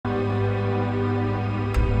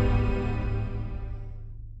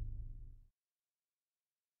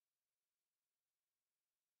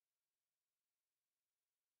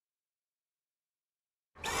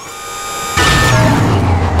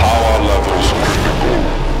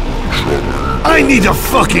I need a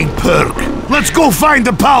fucking perk. Let's go find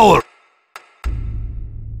the power.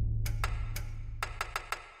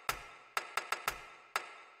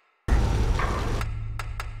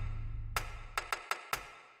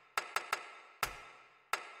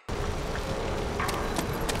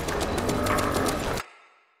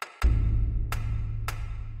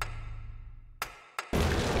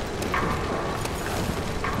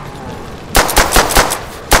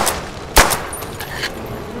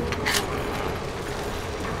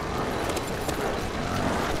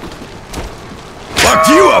 Fuck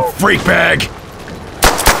you up, freak bag!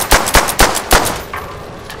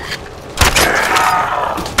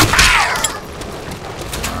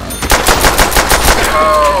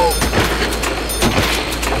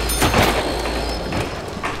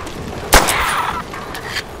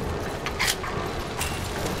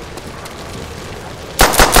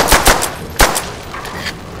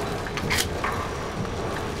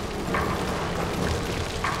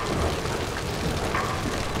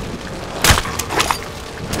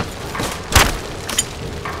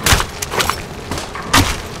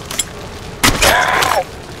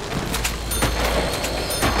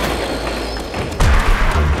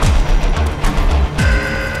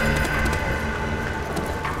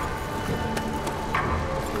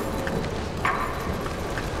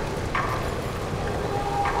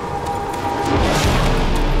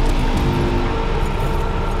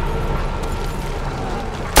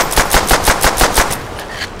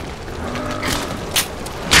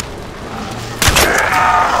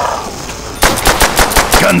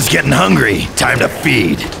 Gun's getting hungry. Time to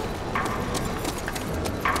feed.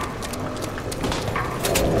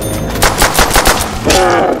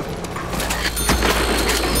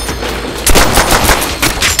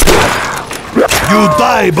 You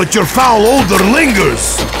die, but your foul odor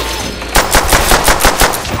lingers.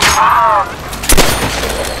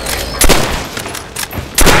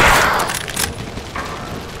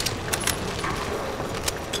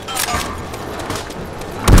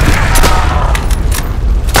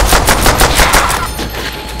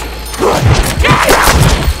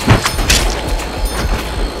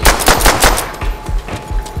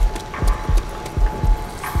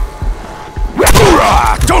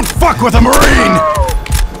 Don't fuck with a Marine!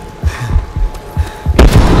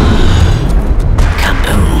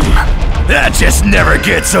 Kaboom. That just never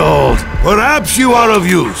gets old. Perhaps you are of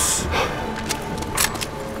use.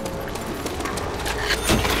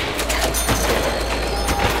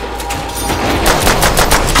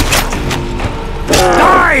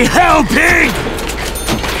 Die, hell pig!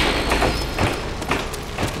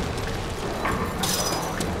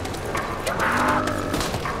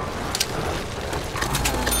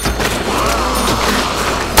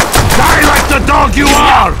 The dog you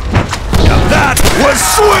are! Now that was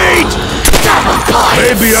sweet!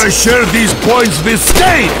 Maybe I share these points with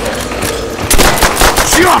State!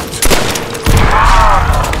 Shot!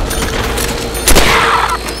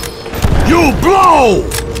 You blow!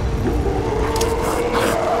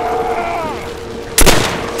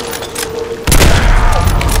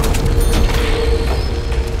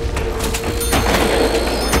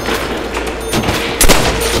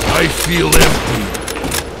 I feel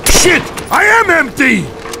empty. Shit! I am empty!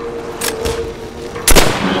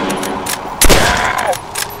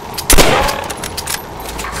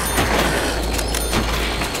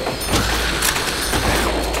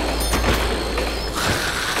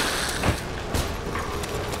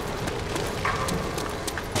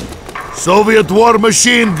 Soviet war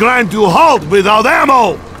machine grind to halt without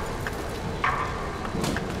ammo!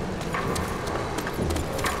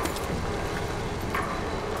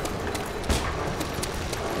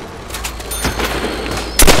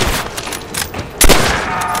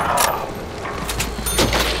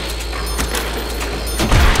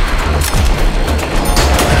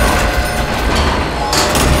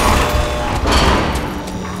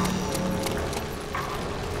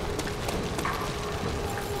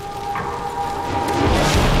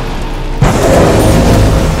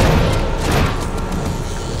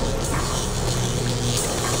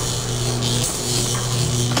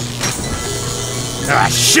 Ah,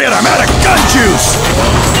 shit, I'm out of gun juice!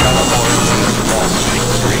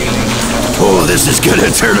 Oh, this is gonna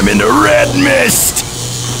turn him into red mist!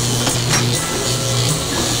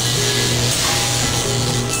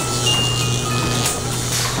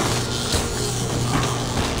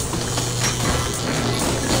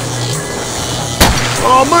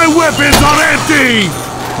 Oh, my weapons are empty!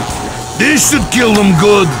 This should kill them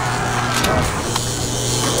good.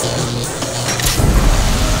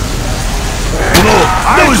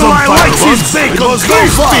 I was on fire once. It was no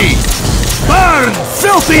fun. Burn,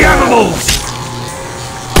 filthy animals!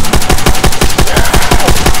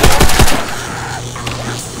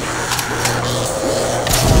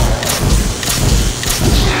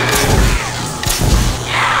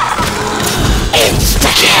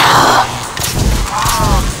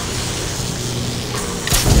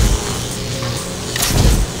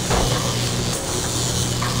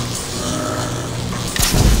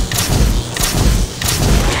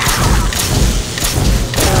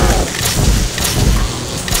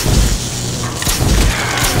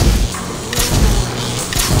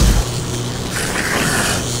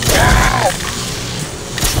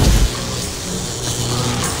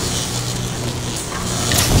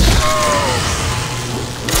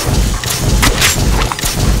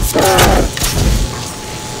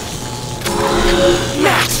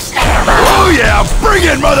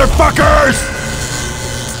 shit, motherfuckers!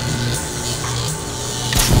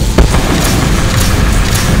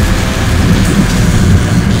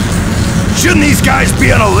 Shouldn't these guys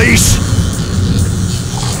be on a leash?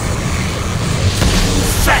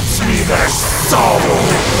 Fetch me their soul!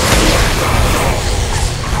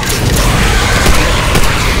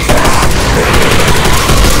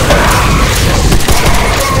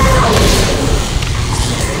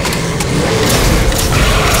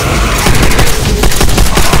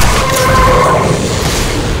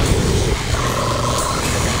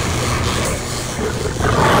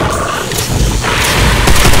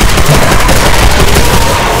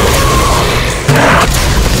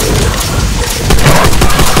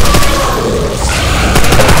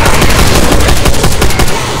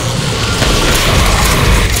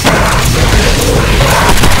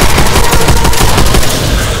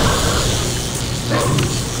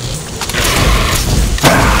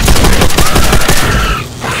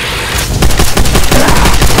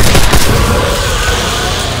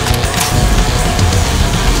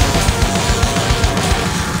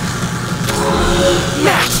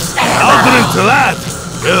 To that?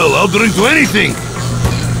 Hell, I'll drink to anything.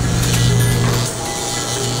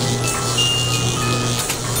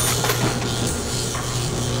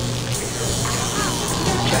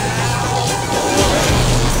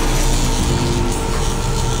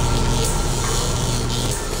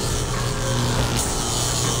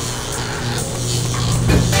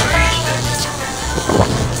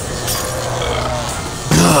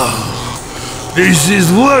 This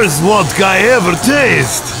is worst vodka I ever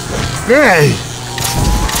taste. Hey!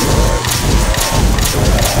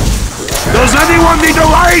 Does anyone need a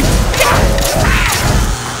light?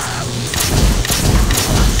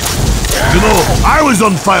 You know, I was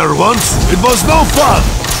on fire once. It was no fun.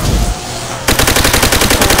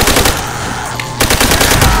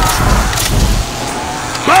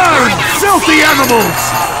 Burn, filthy animals!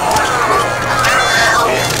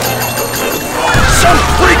 Some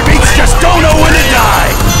freak beats just don't know when to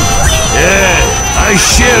die! Yeah. I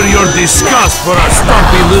share your disgust for our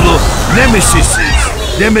stumpy little nemesis.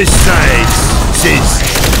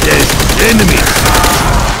 Enemies.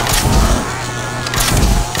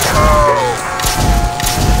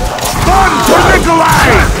 Fun for Nikolai!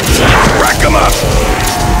 Rack 'em up!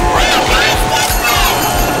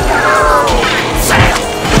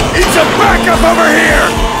 It's a backup over here!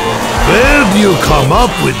 Where do you come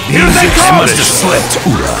up with these expressions? I must have slipped.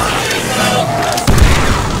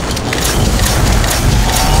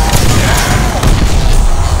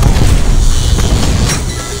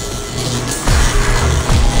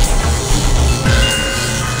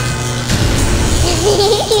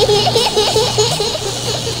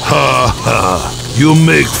 Ha ha, you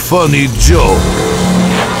make funny joke.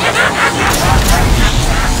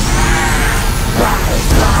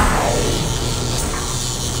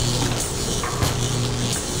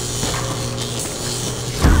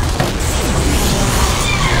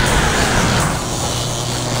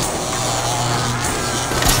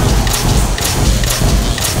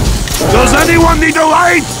 Does anyone need a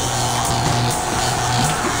light?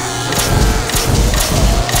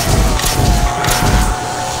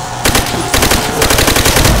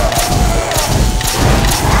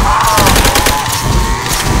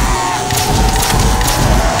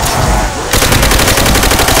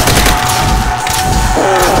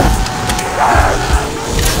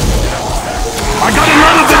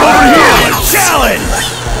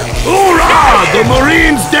 The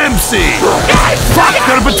Marines Dempsey! Fuck,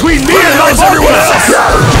 they're between me and those everyone else!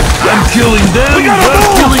 I'm killing them, they're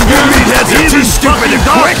killing you! That's even stupid and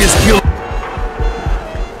quick is killing...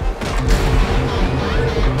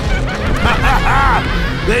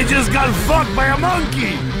 They just got fucked by a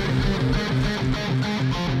monkey!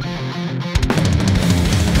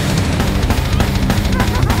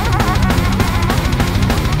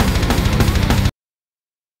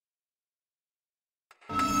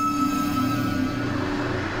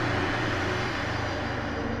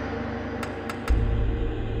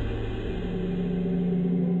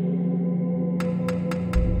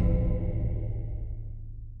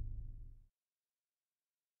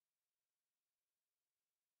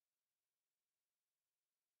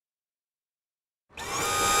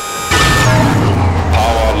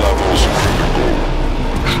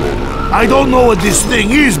 I don't know what this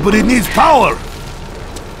thing is, but it needs power!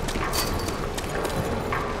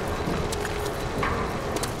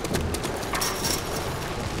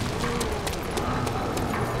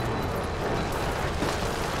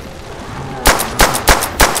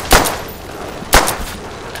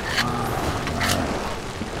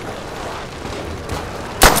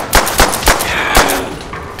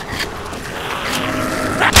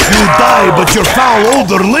 die, but your foul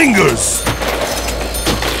odor lingers.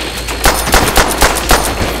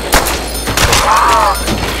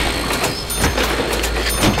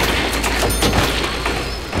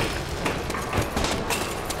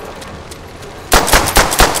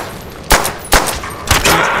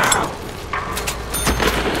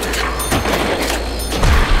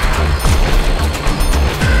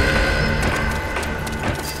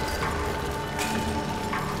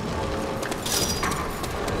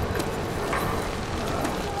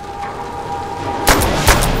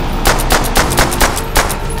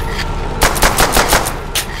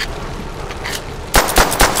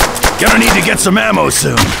 Gonna need to get some ammo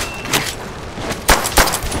soon.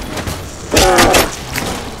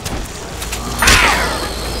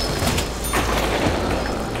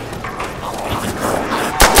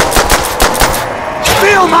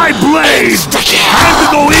 Feel my blade! Time to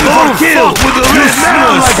go in for kill with the red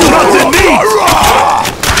man like rotten meat!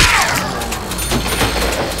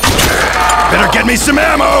 Better get me some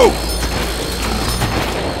ammo!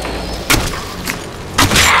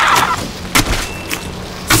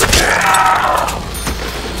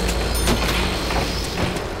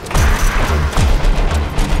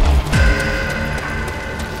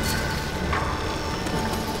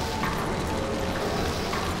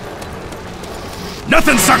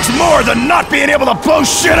 Nothing sucks more than not being able to blow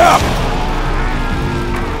shit up!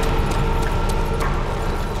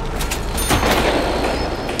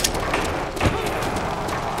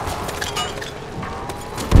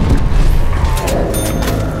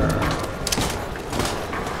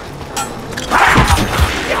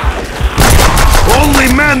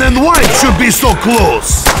 Only man and wife should be so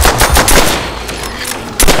close!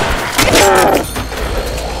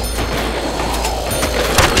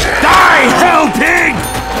 Die, hell pig!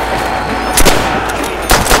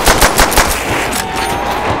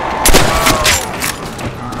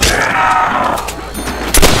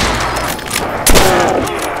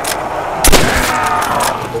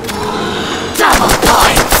 Double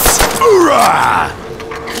points! Hoorah!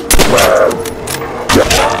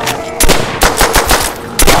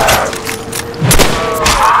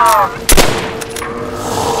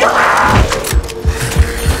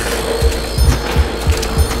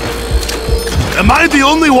 Am I the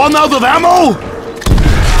only one out of ammo?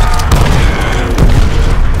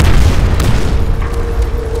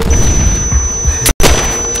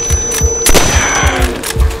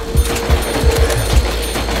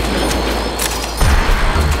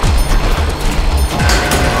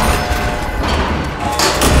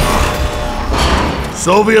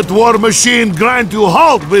 Soviet war machine grind to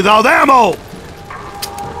halt without ammo!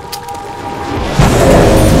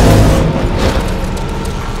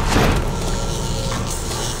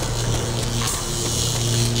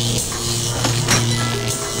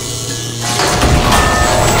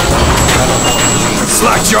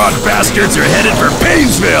 Slack-jawed bastards are headed for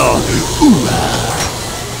Painesville! Ooh.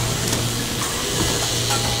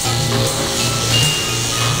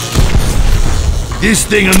 This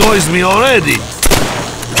thing annoys me already.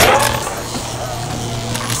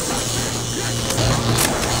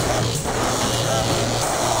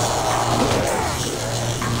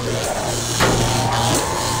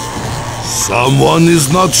 Someone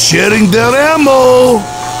is not sharing their ammo!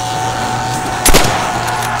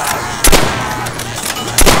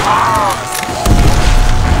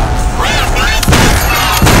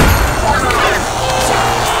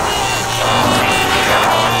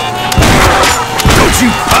 You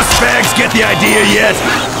puss bags get the idea yet?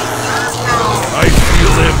 I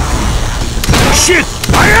feel empty. Shit!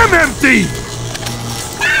 I am empty!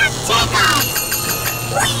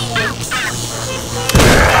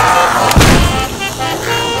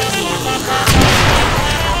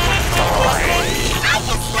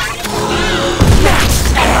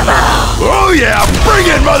 Oh yeah! Bring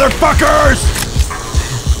it, motherfuckers!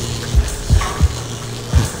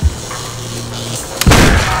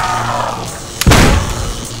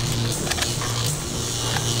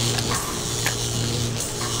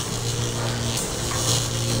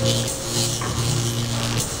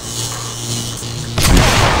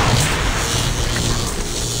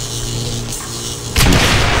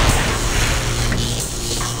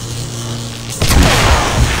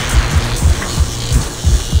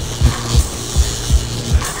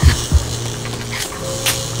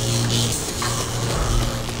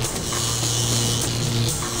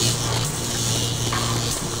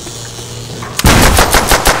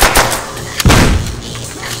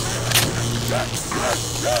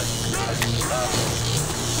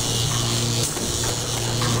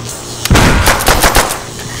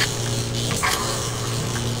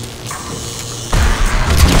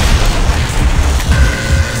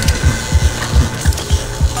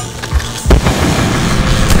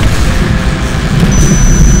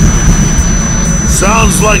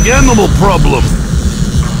 like animal problem.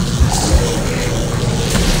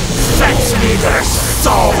 Fetch me their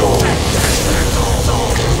soul!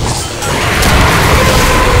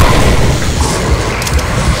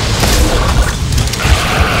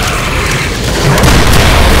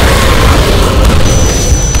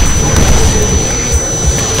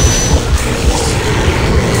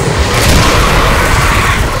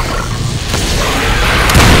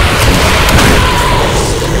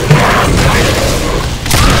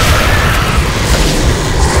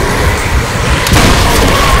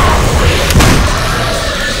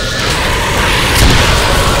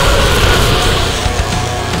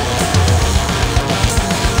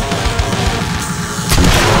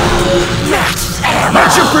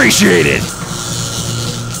 Much appreciated!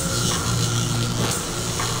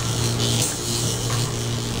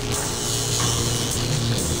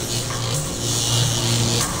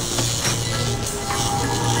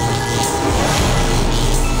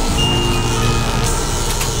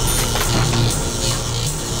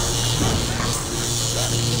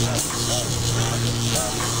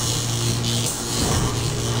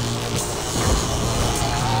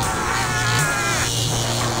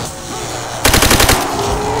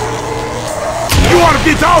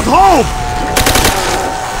 Get out home!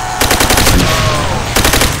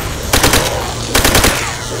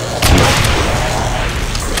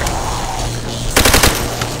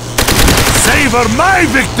 Savor my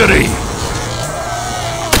victory!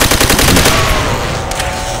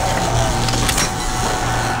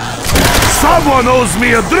 Someone owes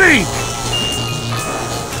me a drink!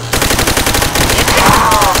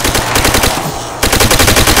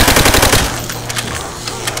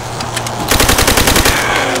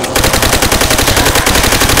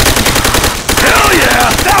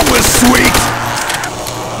 Sweet!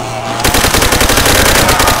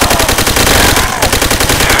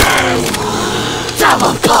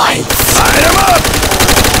 Double points! Light him up!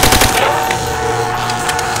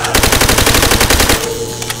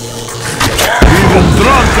 Even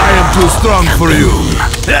drunk, I am too strong for you.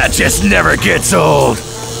 That just never gets old.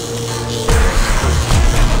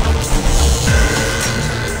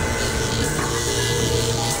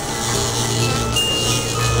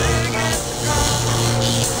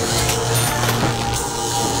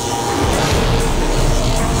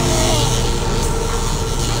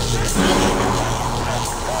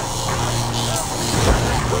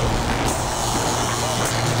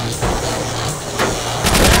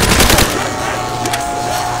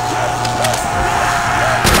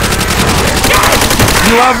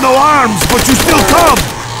 You have no arms, but you still come!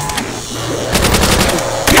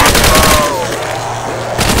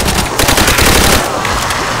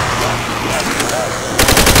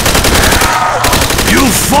 You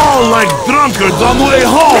fall like drunkards on the way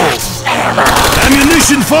home!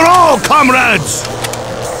 Ammunition for all, comrades!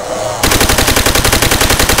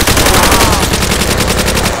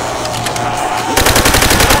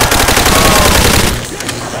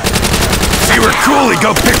 See, we're coolly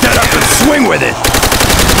go pick that up and swing with it!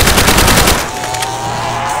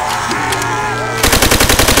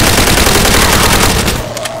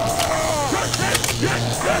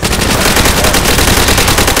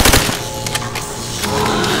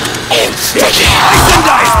 Slice and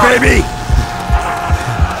dice, baby!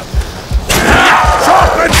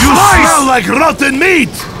 You smell like rotten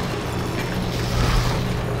meat!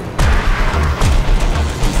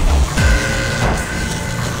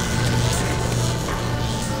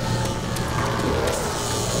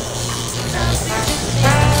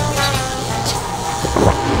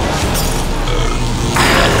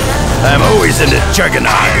 I'm always in the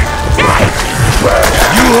juggernaut.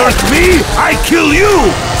 You hurt me, I kill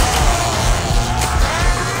you!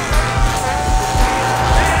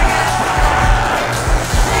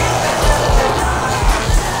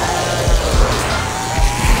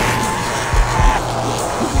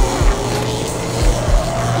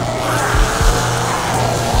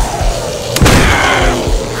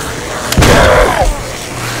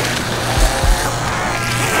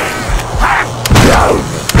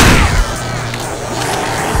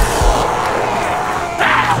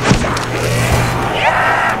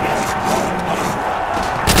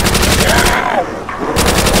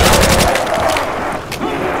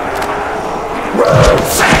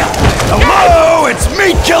 Hello, it's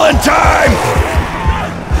meat killing time!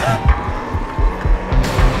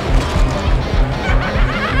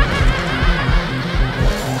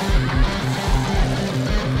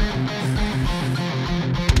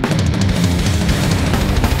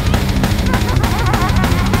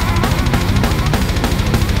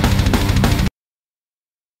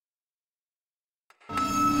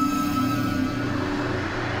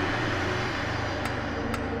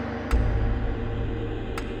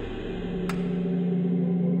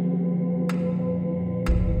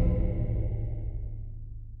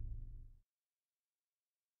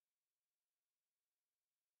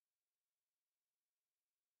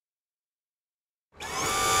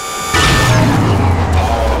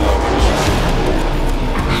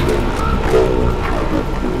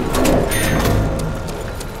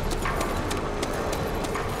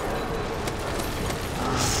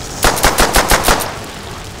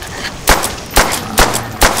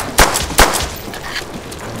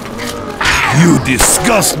 You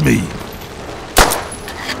disgust me!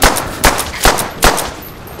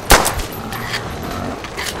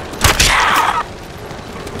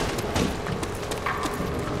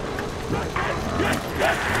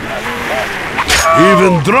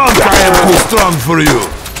 Even drunk, I am too strong for you!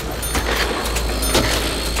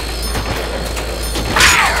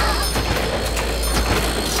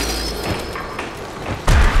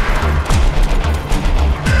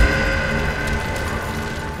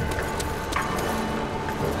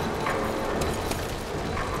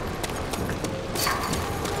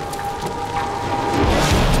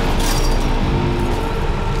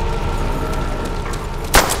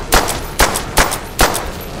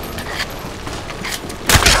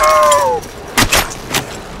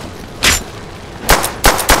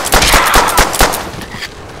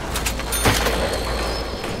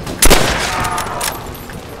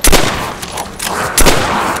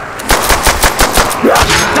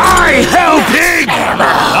 Die, hell pig!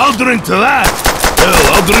 I'll drink to that!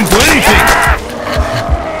 Hell, I'll drink to anything!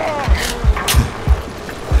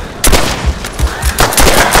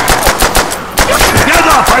 Get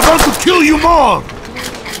up! I want to kill you more!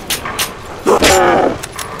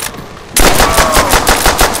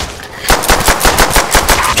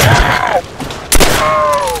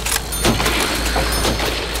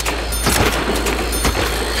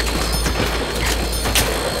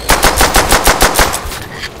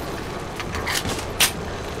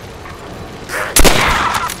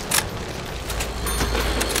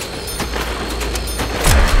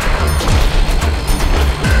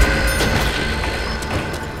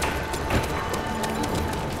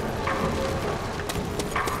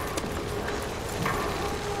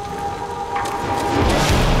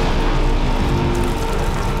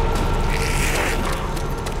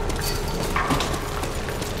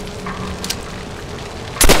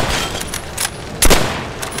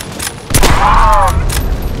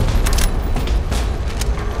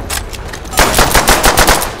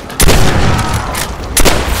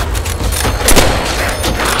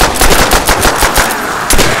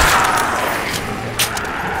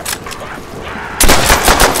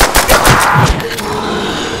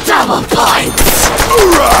 Double points!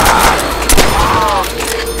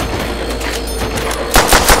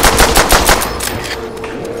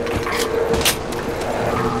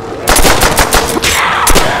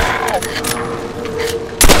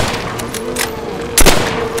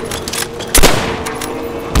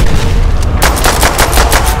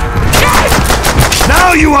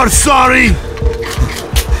 Now you are sorry!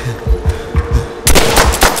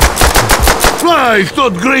 I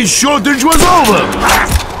thought grace shortage was over!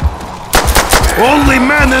 Only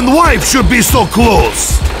man and wife should be so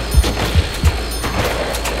close!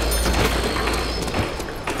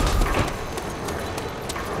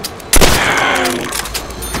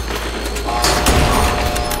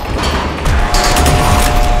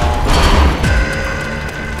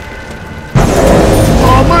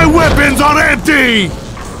 Oh, my weapons are empty!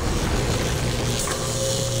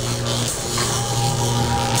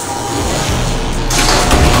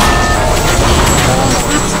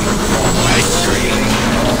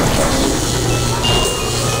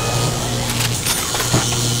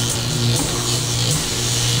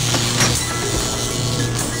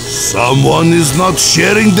 Someone is not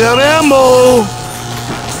sharing their ammo!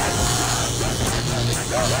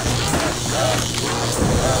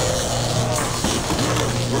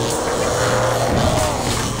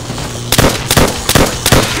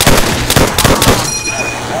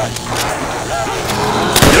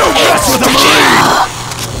 You don't mess with a Marine!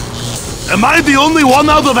 Am I the only one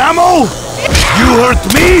out of ammo? You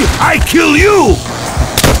hurt me, I kill you!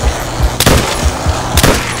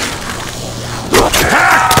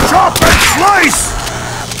 Chop and slice!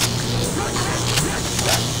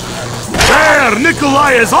 There,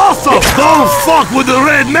 Nikolai is awesome! Don't fuck with the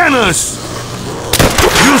Red Menace!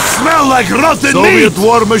 You smell like rotten meat! Soviet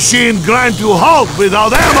war machine grind to halt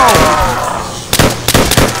without ammo!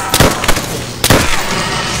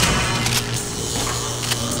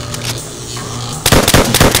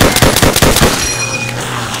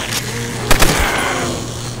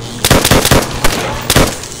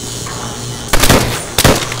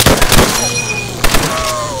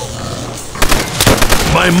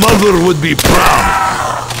 My mother would be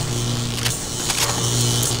proud.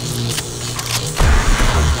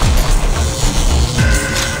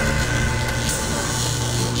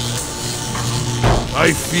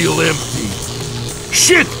 I feel empty.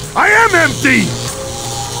 Shit! I am empty!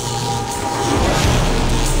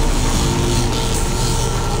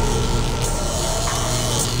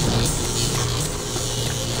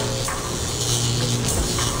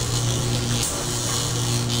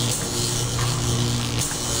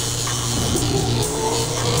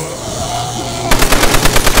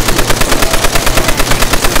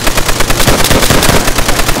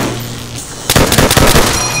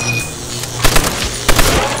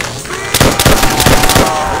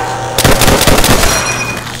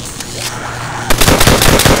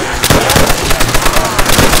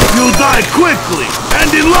 die quickly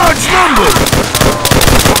and in large numbers.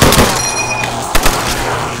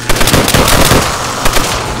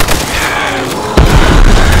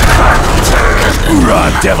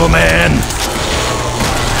 Hoorah, devil man!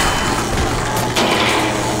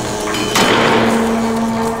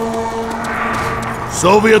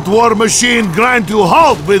 Soviet war machine grind to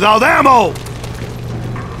halt without ammo!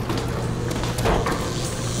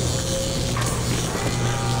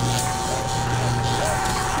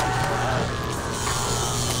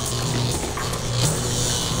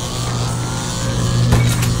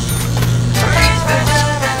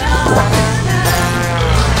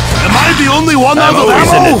 Am I the only one out of Ammo is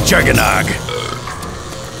in ammo? the juggernog.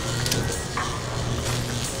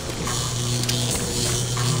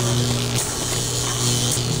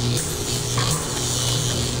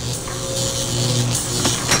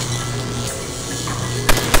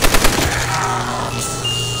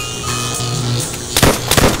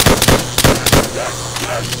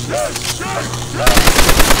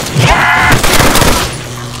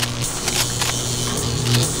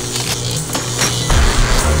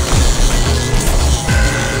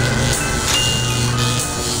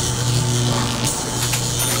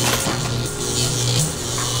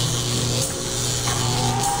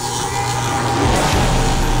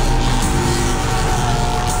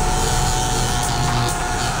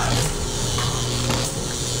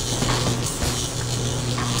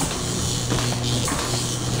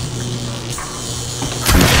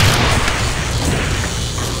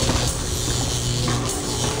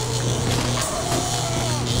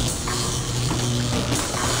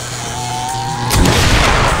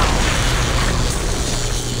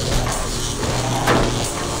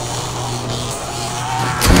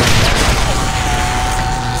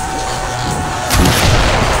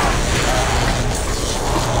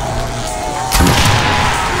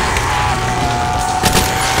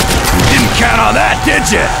 Count on that, did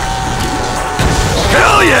you?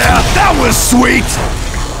 Hell yeah, that was sweet!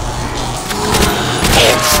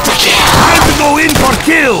 Time to go in for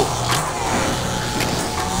kill!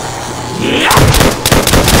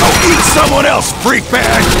 Go eat someone else, freak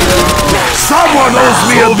bag! Someone owes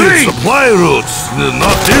me a Soviet drink! Supply routes,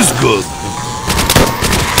 not this good.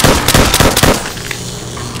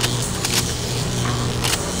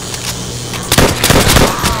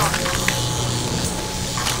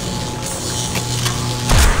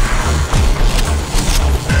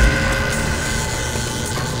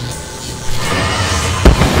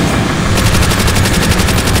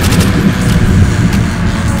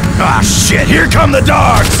 Ah, shit, here come the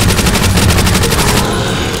dogs!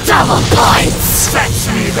 Double points!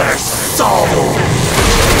 Fetch me their soul!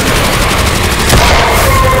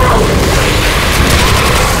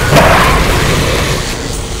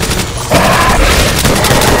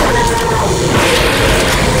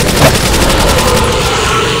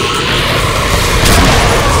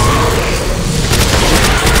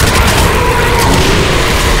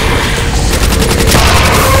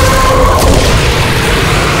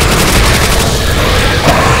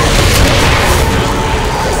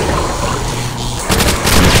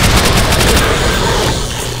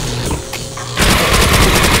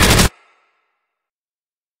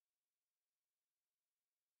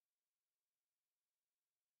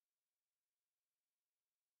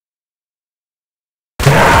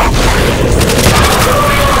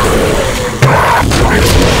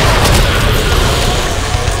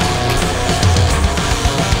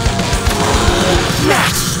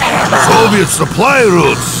 Soviet supply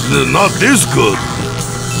routes, not this good.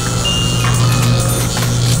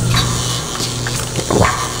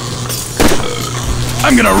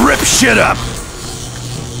 I'm gonna rip shit up!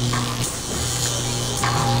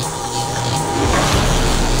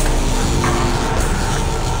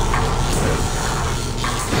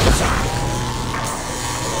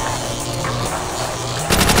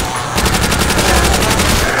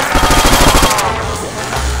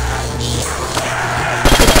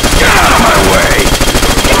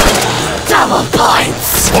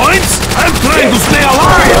 Points? I'm trying to stay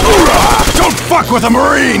alive! Hoorah! Don't fuck with a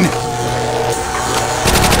Marine!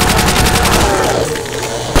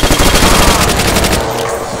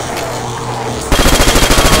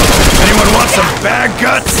 Anyone want some bag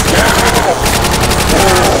guts?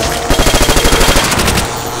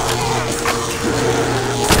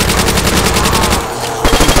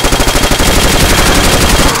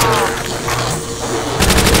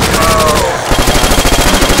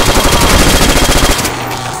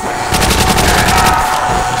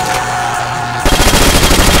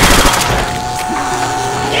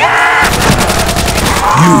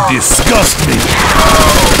 You disgust me!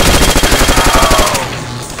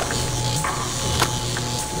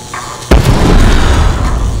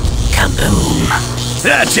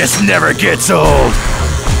 That just never gets old.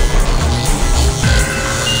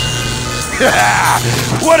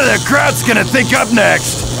 What are the crowds gonna think up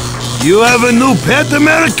next? You have a new pet,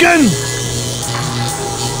 American?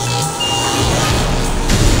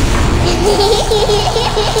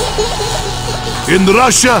 In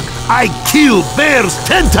Russia, I kill bears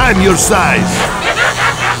 10 times your size.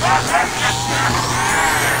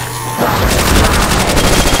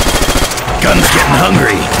 Gun's getting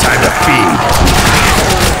hungry. Time to feed.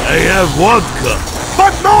 I have vodka,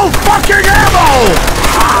 but no fucking ammo!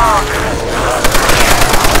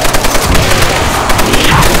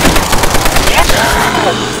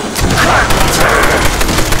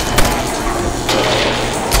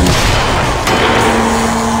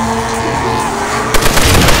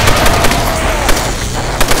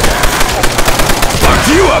 Fuck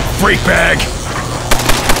you up, freak bag!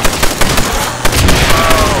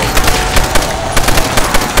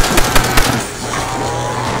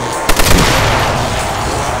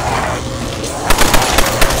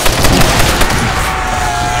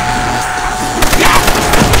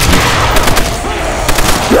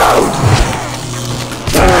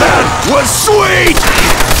 That was sweet!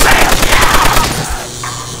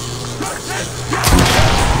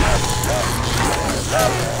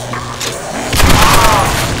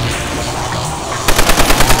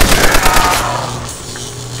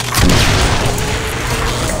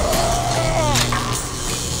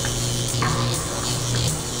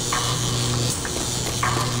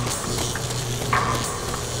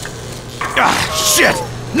 Ah, shit!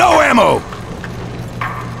 No ammo!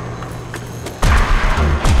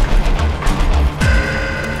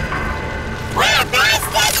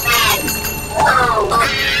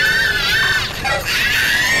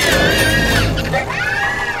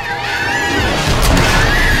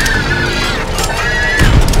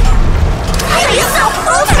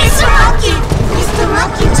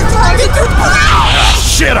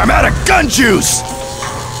 Shit, I'm out of gun juice!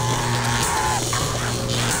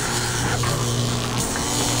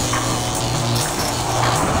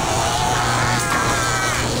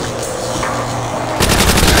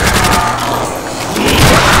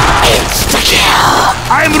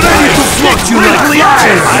 I'm ready to float you like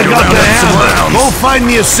flies! I got the hammer. Go find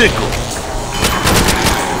me a sickle.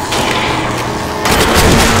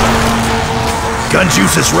 Gun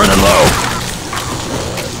juice is running low.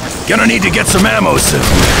 Gonna need to get some ammo soon.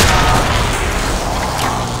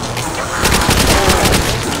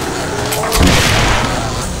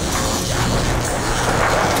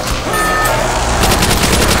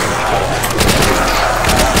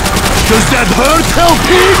 Does that hurt,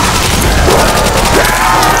 Helpy?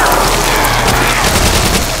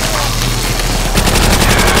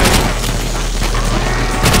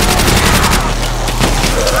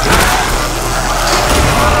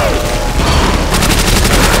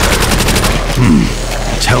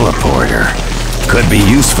 Teleporter. Could be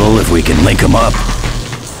useful if we can link them up.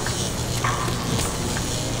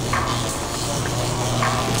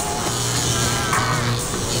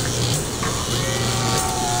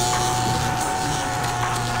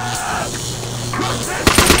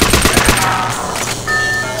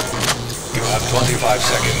 You have 25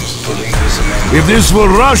 seconds to link this amendment. If this were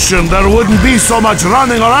Russian, there wouldn't be so much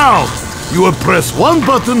running around. You would press one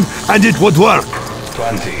button and it would work.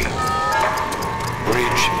 20.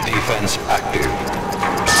 Bridge defense active.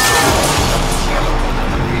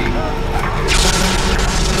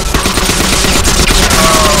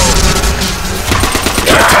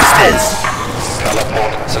 Test this!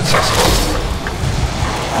 Teleport successful.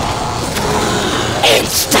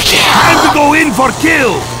 Time to go in for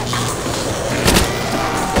kill!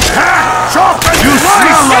 You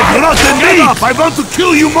smell like rotten meat! I want to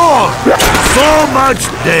kill you more! So much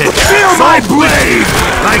dead! Feel my blade!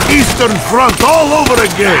 Like Eastern Front all over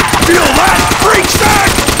again! Feel that, freak sack!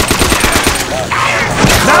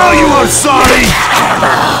 Now you are sorry!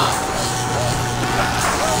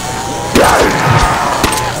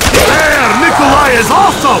 There! Nikolai is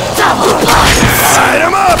also! Light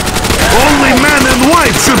him up! Only man and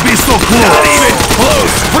wife should be so close! Not even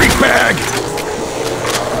close, freak bag!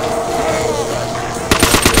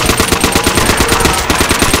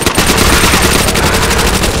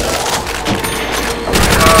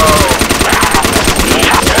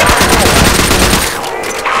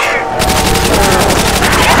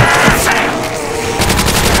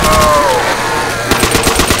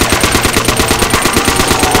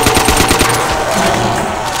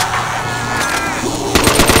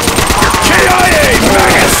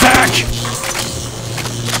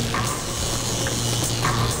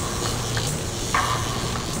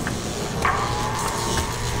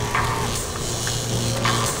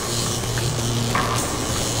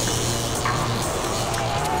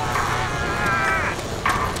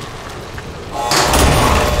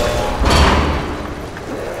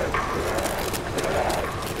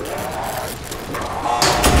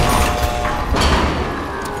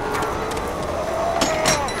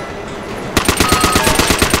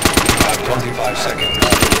 25 seconds to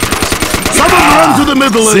leave this amendment. Someone run to the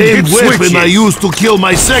middle and Same hit weapon switches. I used to kill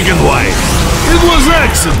my second wife. It was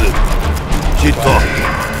accident. She taught me.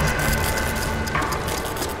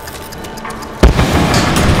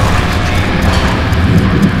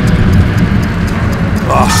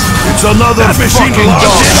 It's another That machine fucking locked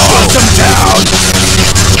dog in show. Awesome Town!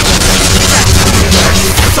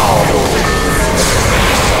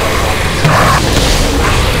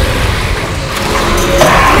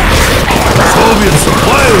 Soviet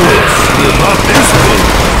supply routes. They're not this good.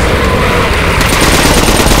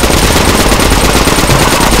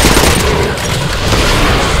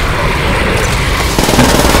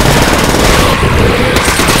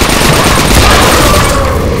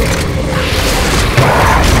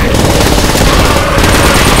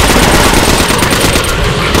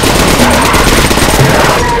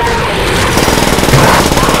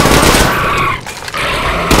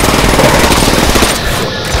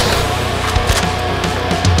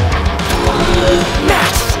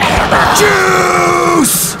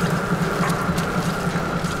 Juice!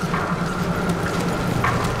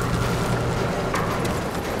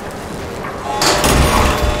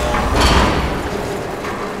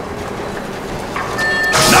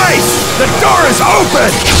 Nice! The door is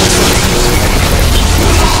open!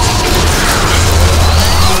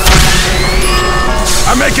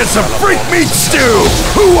 I'm making some freak meat stew!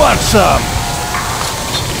 Who wants some?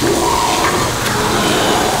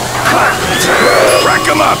 Rack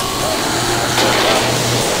 'em up!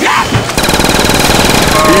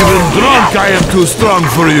 Even drunk, I am too strong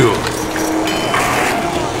for you.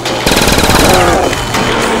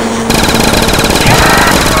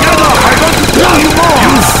 Get up! I want to tell you more!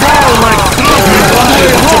 You fall like trumpet while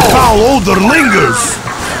your foul odor lingers!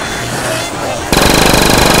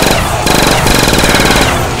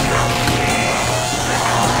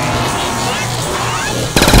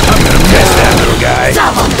 I'm gonna miss that little guy.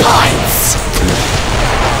 Double points!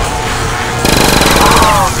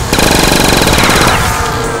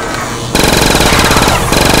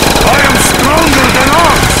 I am stronger than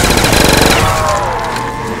ox!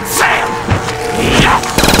 Fail! Yeah.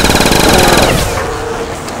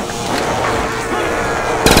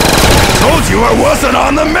 Told you I wasn't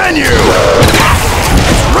on the menu!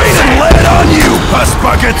 It's raining lead on you, puss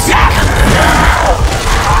buckets!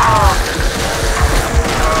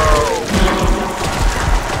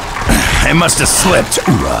 I must have slipped.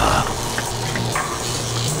 Oorah.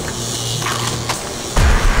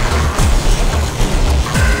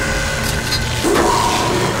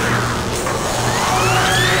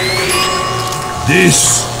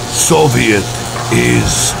 This Soviet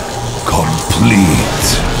is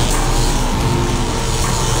complete.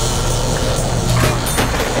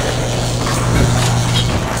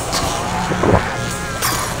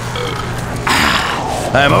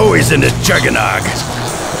 I'm always into juggernog.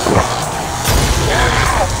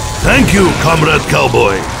 Thank you, Comrade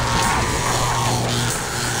Cowboy.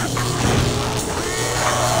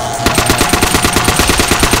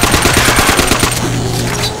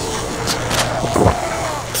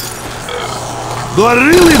 Do I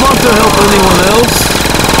really want to help anyone else?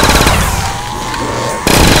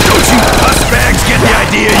 Don't you puss bags get the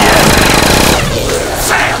idea yet?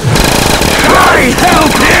 Right,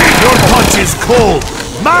 help me! Your touch is cold.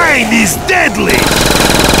 Mine is deadly.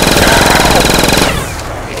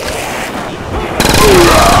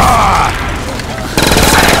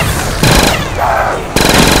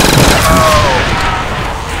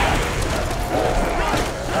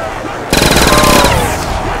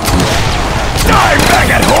 Die,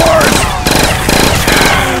 maggot whores!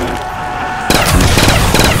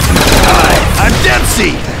 I'm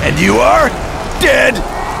Dempsey, and you are dead.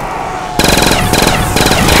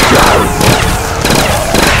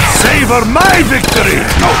 Savor my victory!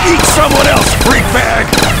 Go eat someone else, freak bag!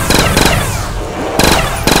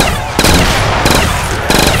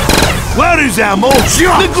 Where is ammo?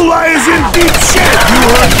 Nikolai is in deep shit! You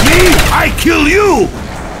hurt me, I kill you!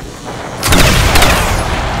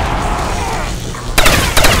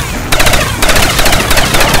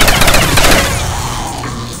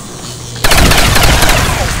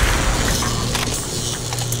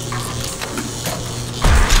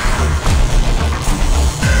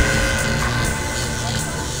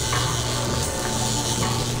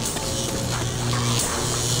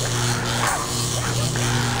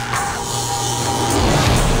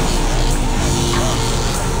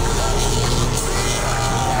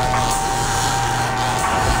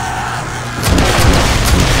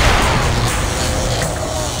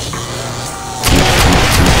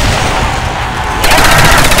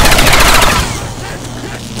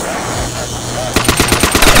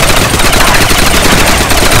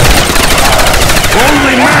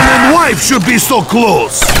 should be so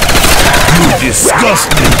close. You disgust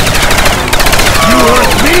me. You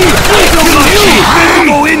hurt me? You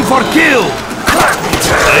go in for kill.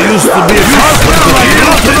 I used to be a husband like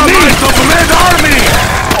rotten meat of the Red Army.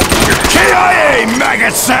 KIA,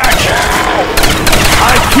 maggot sack!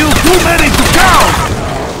 I killed too many to count.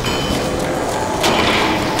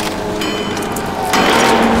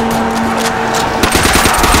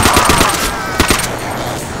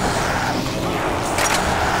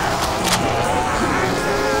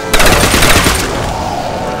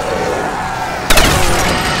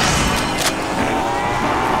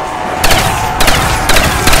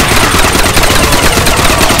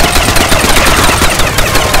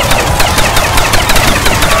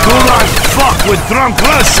 With drunk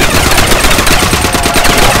Russians.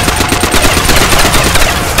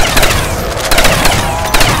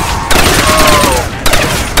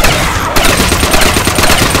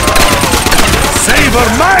 Savor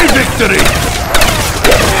my victory!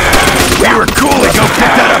 You were cool to go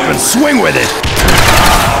pick that up and swing with it!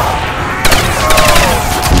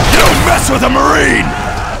 You don't mess with a Marine!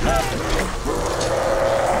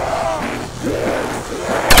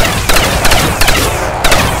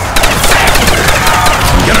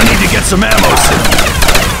 Get some ammo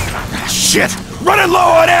soon. Shit! Running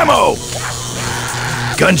low on ammo!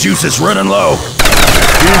 Gun juice is running low.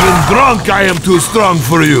 Even drunk, I am too strong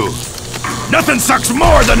for you. Nothing sucks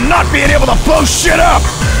more than not being able to blow shit up!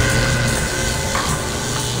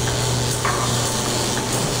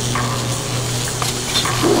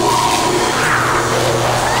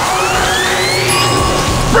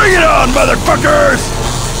 Bring it on, motherfuckers!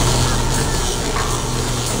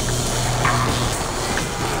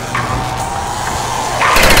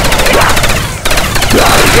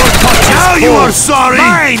 Now you are sorry!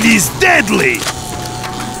 Mine is deadly!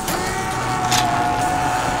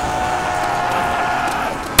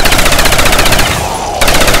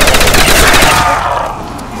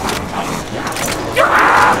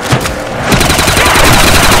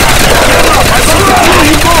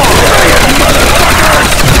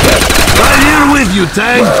 Right here with you,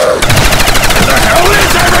 Tang! Where the hell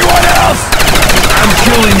is everyone else? I'm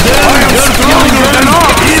killing them, you're killing them!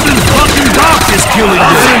 Even fucking Doc is killing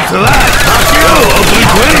them! To that! Not you! I'll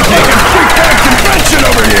drink anything! Freak bag convention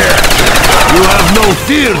over here! You have no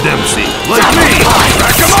fear, Dempsey. Like me!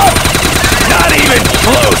 Back him up! Not even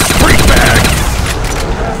close, freak bag!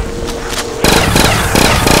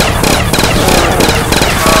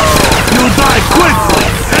 You die quickly!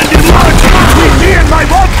 And enlarge between me and my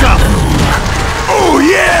vodka! Oh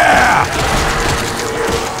yeah!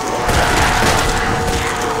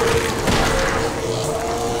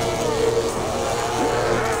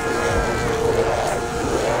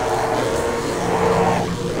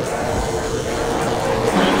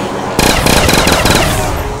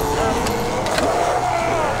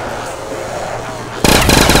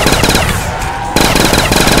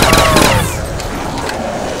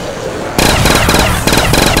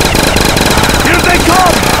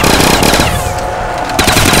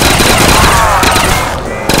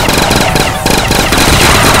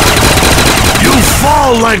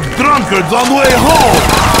 Like drunkards on the way home!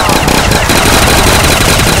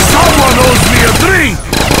 Someone owes me a drink!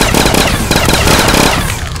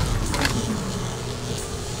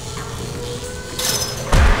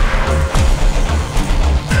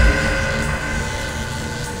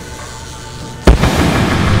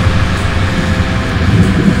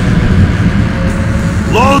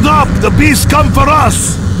 Load up! The beasts come for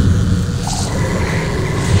us!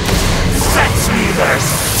 Fetch me their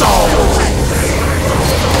souls!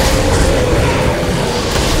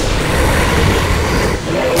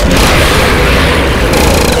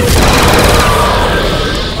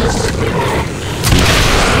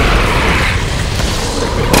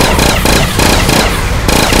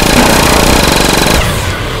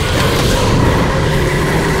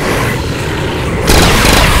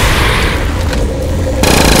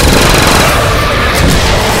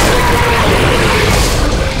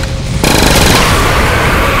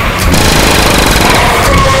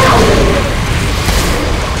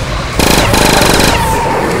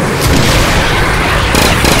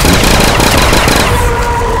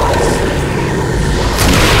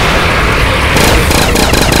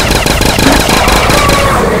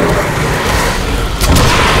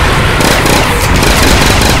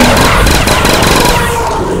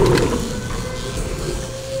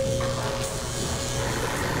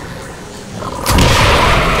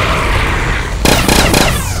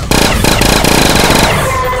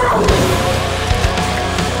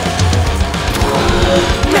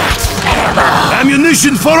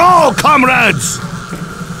 Ammunition for all, comrades!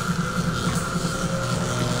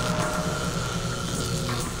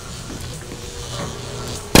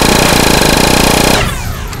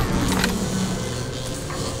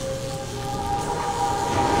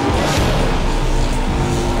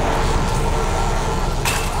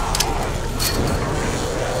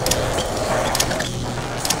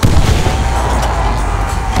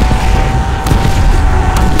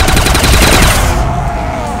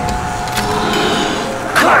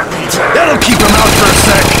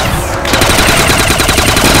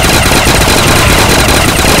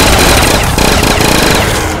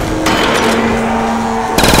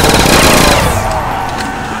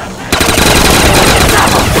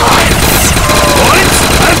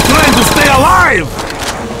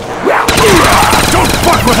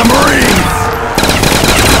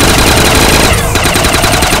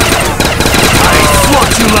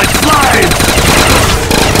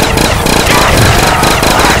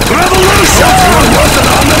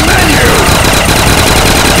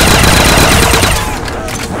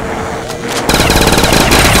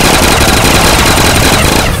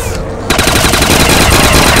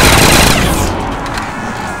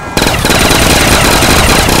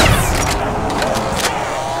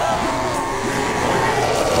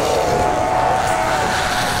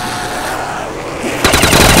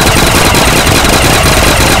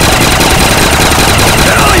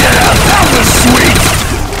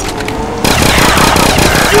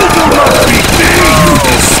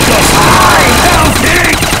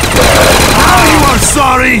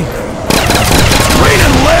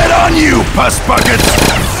 puss buckets!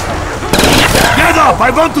 Get up! I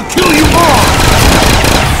want to kill you more!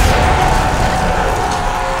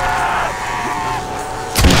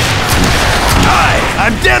 Hi,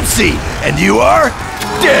 I'm Dempsey, and you are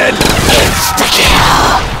dead!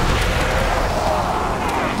 Insta-kill!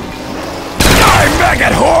 Die,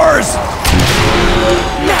 maggot whores!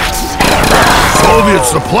 Next! Soviet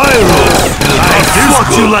supply room! I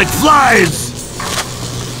swat you like flies!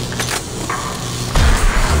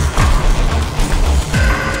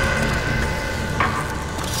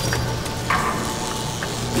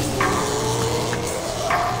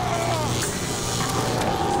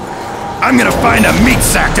 I'm gonna find a meat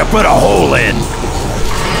sack to put a hole in!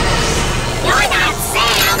 You're not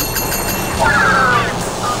Sam!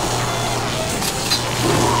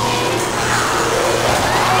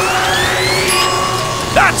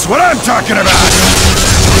 That's what I'm talking about!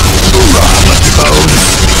 Hoorah, let the bones!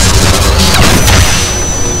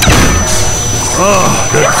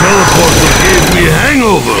 The teleporter gave me a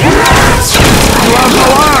hangover! You have no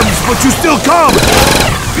arms, but you still come!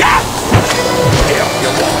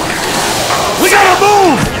 We gotta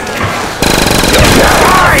move!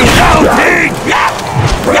 Die, now, pig!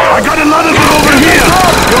 I got a lot of them over here!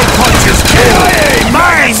 Your punch is kill!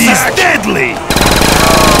 Mine is deadly!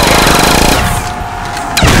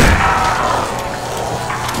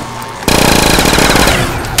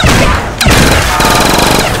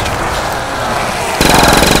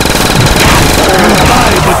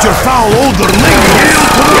 But your foul odor lingers! Hail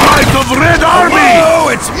to the might of Red Army!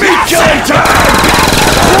 Oh, it's meat killing time!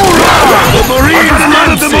 Hoorah! The Marines! I got a lot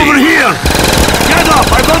of them over here! Get up!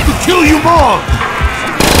 I want to kill you more!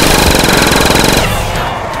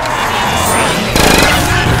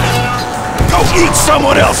 Go eat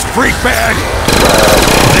someone else, freak bag!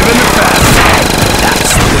 Live in the fast.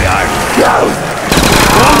 That's the way I go!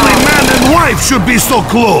 Only man and wife should be so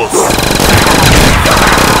close!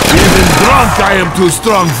 Even drunk, I am too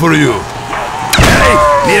strong for you. Hey,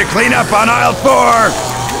 need a cleanup on aisle 4!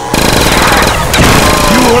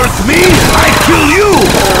 You hurt me, I kill you!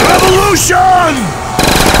 Revolution!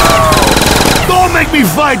 Don't make me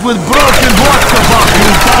fight with broken vodka bottle.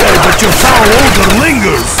 You die, but your foul odor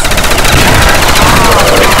lingers.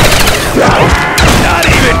 Not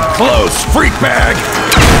even close, freak bag!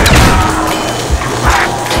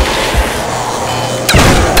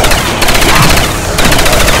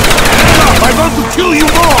 I want to kill you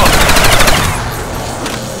more!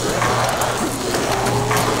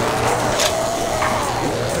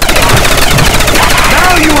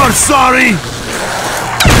 Now you are sorry!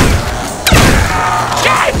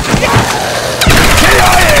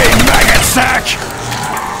 KIA, maggot sack!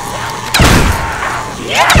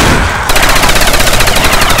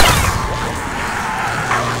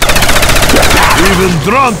 Even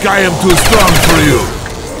drunk, I am too strong for you.